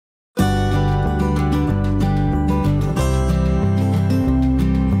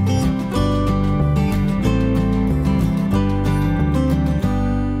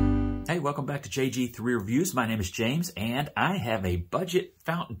back to JG3 Reviews. My name is James, and I have a budget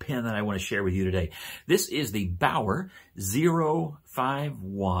fountain pen that I want to share with you today. This is the Baoer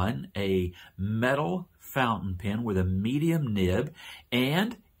 051, a metal fountain pen with a medium nib,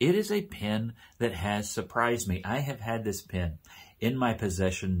 and it is a pen that has surprised me. I have had this pen in my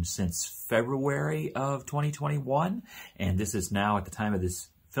possession since February of 2021, and this is now, at the time of this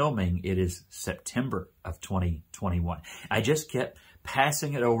filming, it is September of 2021. I just kept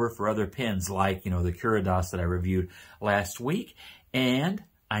passing it over for other pens like, the Curados that I reviewed last week. And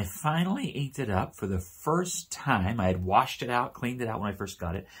I finally inked it up for the first time. I had washed it out, cleaned it out when I first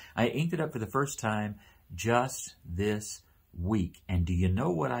got it. I inked it up for the first time just this week. And do you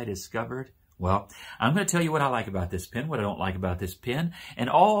know what I discovered? Well, I'm going to tell you what I like about this pen, what I don't like about this pen, and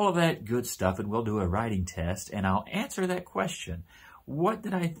all of that good stuff. And we'll do a writing test, and I'll answer that question. What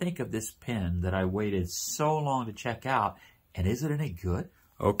did I think of this pen that I waited so long to check out? And is it any good?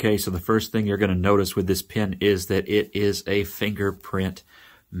 Okay, so the first thing you're going to notice with this pen is that it is a fingerprint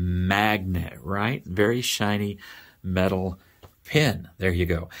magnet, right? Very shiny metal pen. There you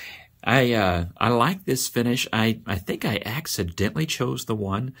go. I like this finish. I think I accidentally chose the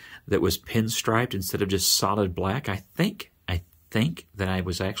one that was pinstriped instead of just solid black. I think that I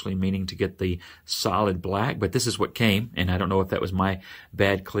was actually meaning to get the solid black, but this is what came, and I don't know if that was my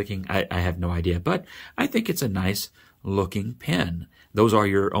bad clicking. I have no idea, but I think it's a nice looking pen. Those are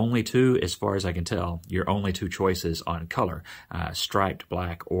your only two, as far as I can tell, your only two choices on color, striped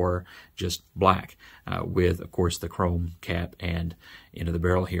black or just black, with, of course, the chrome cap and into the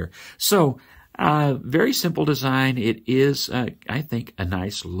barrel here. So, very simple design. It is, I think, a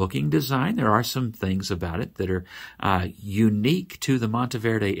nice looking design. There are some things about it that are unique to the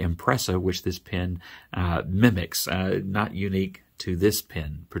Monteverde Impressa, which this pen mimics, not unique to this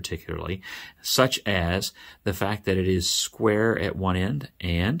pen particularly, such as the fact that it is square at one end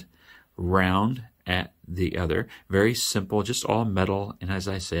and round at the other. Very simple, just all metal, and as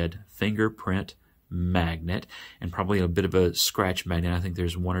I said, fingerprint magnet, and probably a bit of a scratch magnet. I think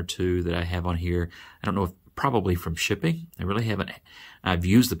there's one or two that I have on here. I don't know if probably from shipping. I really haven't. I've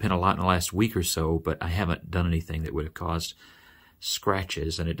used the pen a lot in the last week or so, but I haven't done anything that would have caused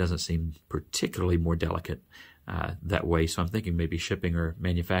scratches, and it doesn't seem particularly more delicate that way, so I'm thinking maybe shipping or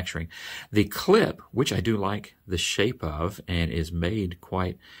manufacturing. The clip, which I do like the shape of and is made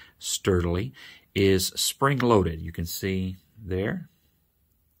quite sturdily, is spring-loaded. You can see there.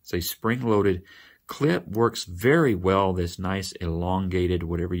 It's a spring-loaded clip. Works very well, this nice elongated,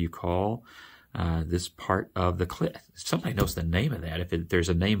 whatever you call this part of the clip. Somebody knows the name of that. If there's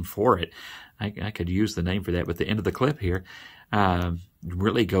a name for it, I could use the name for that. But the end of the clip here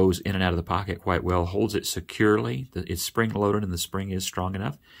really goes in and out of the pocket quite well, holds it securely. It's spring-loaded, and the spring is strong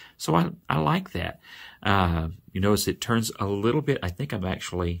enough. So I like that. You notice it turns a little bit. I think I'm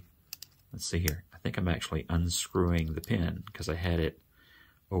actually, let's see here. I think I'm actually unscrewing the pen because I had it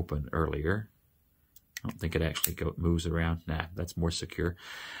open earlier. I don't think it actually moves around. Nah, that's more secure.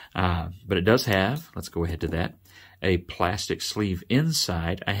 But it does have, let's go ahead to that, a plastic sleeve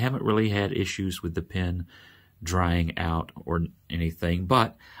inside. I haven't really had issues with the pen drying out or anything,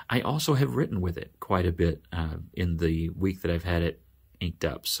 but I also have written with it quite a bit in the week that I've had it inked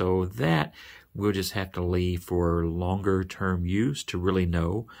up. So that we'll just have to leave for longer term use to really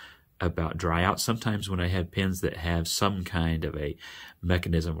know about dry out. Sometimes when I have pens that have some kind of a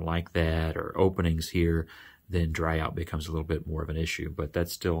mechanism like that or openings here, then dry out becomes a little bit more of an issue, but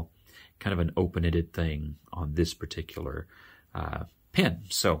that's still kind of an open-ended thing on this particular pen.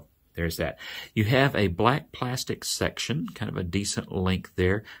 So there's that. You have a black plastic section, kind of a decent length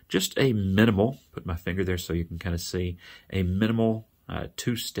there, just a minimal, put my finger there so you can kind of see, a minimal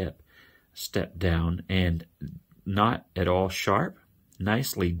two-step down, and not at all sharp.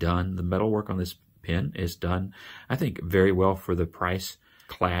 Nicely done. The metalwork on this pen is done, I think, very well for the price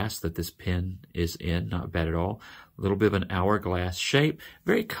class that this pen is in. Not bad at all. A little bit of an hourglass shape.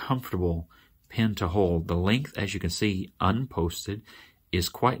 Very comfortable pen to hold. The length, as you can see, unposted, is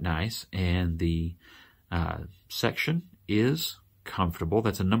quite nice, and the section is comfortable.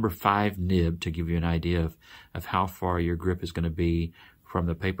 That's a number 5 nib to give you an idea of how far your grip is going to be from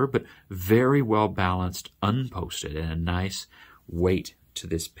the paper, but very well balanced, unposted, and a nice weight to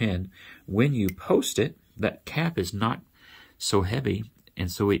this pen. When you post it, that cap is not so heavy, and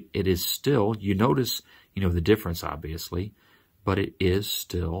so it is still, you notice, the difference obviously, but it is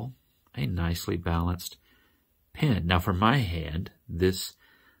still a nicely balanced pen. Now for my hand, this,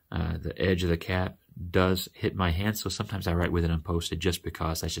 the edge of the cap does hit my hand, so sometimes I write with it unposted just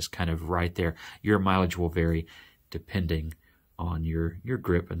because that's just kind of right there. Your mileage will vary depending on your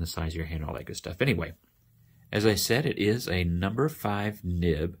grip and the size of your hand, all that good stuff. Anyway, as I said, it is a number 5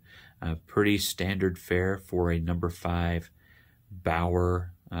 nib. Pretty standard fare for a number 5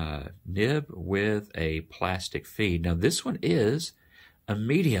 Baoer nib with a plastic feed. Now this one is a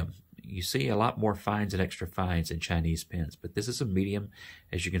medium. You see a lot more fines and extra fines in Chinese pens, but this is a medium.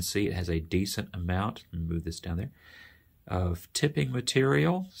 As you can see, it has a decent amount, let me move this down there, of tipping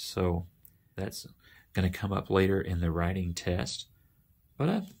material, so that's going to come up later in the writing test.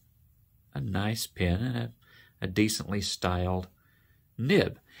 But a nice pen and a decently styled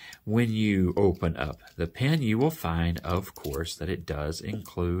nib. When you open up the pen, you will find, of course, that it does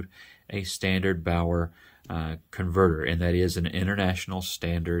include a standard Baoer converter, and that is an international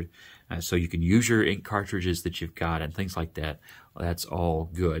standard, so you can use your ink cartridges that you've got and things like that. That's all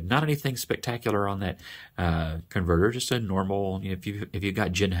good. Not anything spectacular on that converter, just a normal, if you've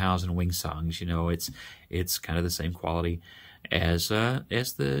got Jinhaos and Wing Songs, it's kind of the same quality as the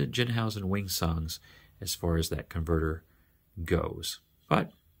Jinhaos and Wing Songs as far as that converter goes.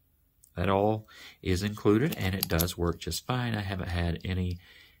 But that all is included, and it does work just fine. I haven't had any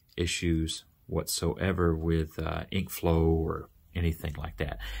issues whatsoever with ink flow or anything like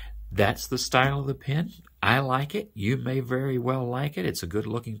that. That's the style of the pen. I like it. You may very well like it. It's a good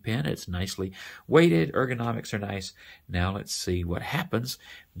looking pen. It's nicely weighted. Ergonomics are nice. Now let's see what happens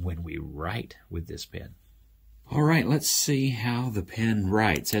when we write with this pen. All right, let's see how the pen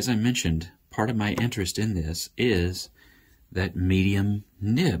writes. As I mentioned, part of my interest in this is that medium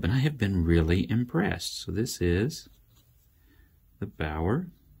nib, and I have been really impressed. So this is the Baoer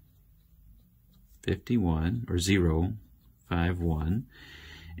 51 or 051,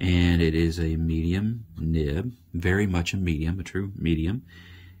 and it is a medium nib, very much a medium, a true medium.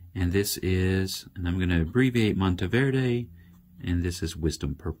 And this is, and I'm going to abbreviate, Monteverde, and this is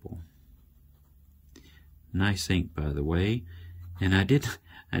Wisdom Purple. Nice ink, by the way. And I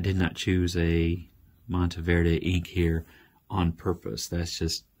did not choose a Monteverde ink here on purpose. That's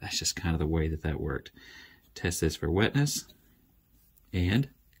just kind of the way that worked. Test this for wetness, and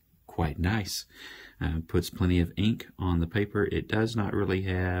quite nice. Puts plenty of ink on the paper. It does not really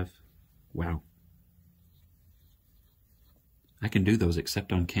have, wow. I can do those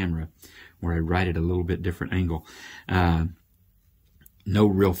except on camera, where I write at a little bit different angle. No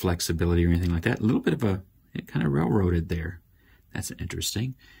real flexibility or anything like that. A little bit of it kind of railroaded there. That's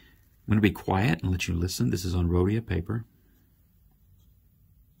interesting. I'm going to be quiet and let you listen. This is on Rhodia paper.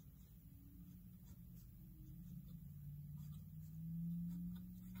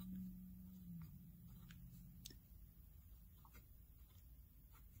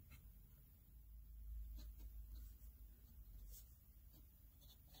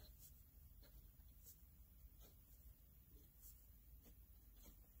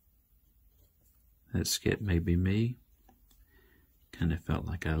 That skip may be me. Kind of felt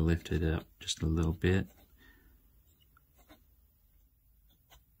like I lifted up just a little bit.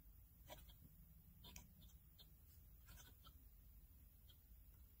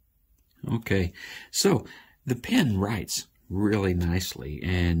 Okay, so the pen writes really nicely,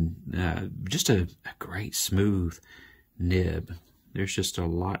 and just a great smooth nib. There's just a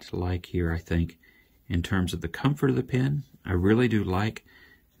lot to like here, I think, in terms of the comfort of the pen. I really do like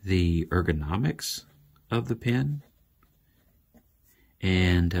the ergonomics of the pen,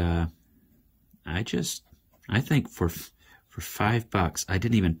 and I think for $5, I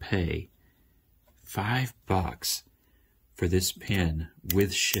didn't even pay $5 for this pen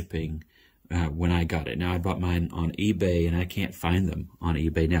with shipping when I got it. Now I bought mine on eBay, and I can't find them on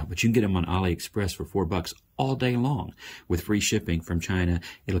eBay now, but you can get them on AliExpress for $4 all day long with free shipping from China.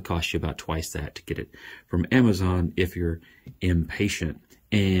 It'll cost you about twice that to get it from Amazon if you're impatient.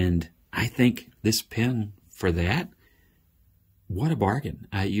 And I think this pen, for that, what a bargain.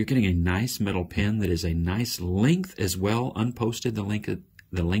 You're getting a nice metal pen that is a nice length as well, unposted.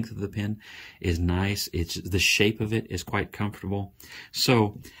 The length of the pen is nice. The shape of it is quite comfortable.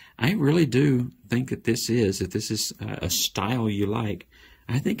 So I really do think that if this is a style you like,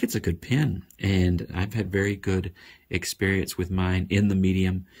 I think it's a good pen. And I've had very good experience with mine in the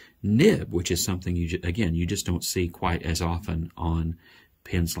medium nib, which is something you just don't see quite as often on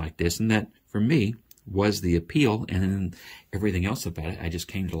pens like this. And that, for me, was the appeal, and then everything else about it I just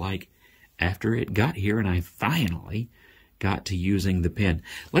came to like after it got here, and I finally got to using the pen.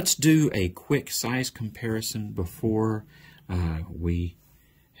 Let's do a quick size comparison before we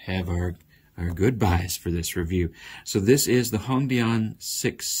have our goodbyes for this review. So this is the Hongdian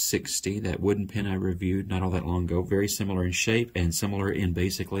 660, that wooden pen I reviewed not all that long ago. Very similar in shape and similar in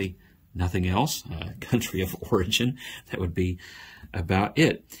basically nothing else. Country of origin, that would be about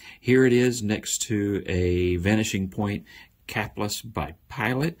it. Here it is next to a Vanishing Point capless by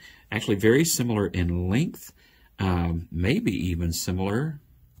Pilot. Actually very similar in length, maybe even similar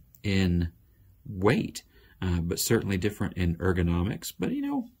in weight, but certainly different in ergonomics. But, you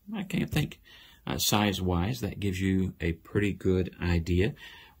know, I can't think size-wise. That gives you a pretty good idea.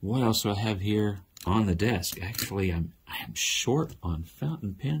 What else do I have here on the desk? Actually, I am short on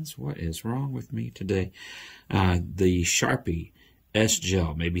fountain pens. What is wrong with me today? The Sharpie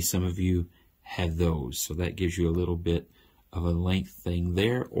S-Gel. Maybe some of you have those, so that gives you a little bit of a length thing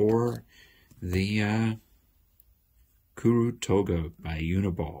there. Or the Kurutoga by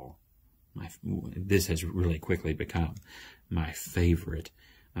Uniball. This has really quickly become my favorite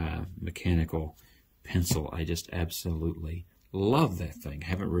mechanical pencil. I just absolutely love that thing. I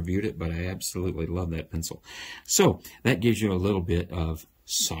haven't reviewed it, but I absolutely love that pencil. So that gives you a little bit of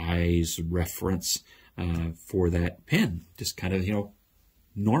size reference for that pen. Just kind of, you know,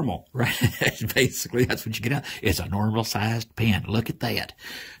 normal, right? Basically, that's what you get out. It's a normal-sized pen. Look at that.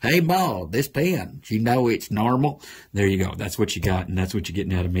 Hey, Ma, this pen, you know it's normal? There you go. That's what you got, and that's what you're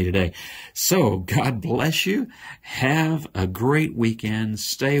getting out of me today. So, God bless you. Have a great weekend.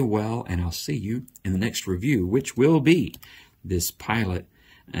 Stay well, and I'll see you in the next review, which will be this Pilot.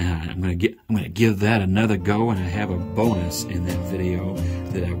 I'm going to give that another go, and I have a bonus in that video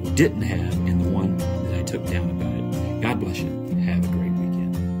that I didn't have in the one that I took down about it. God bless you.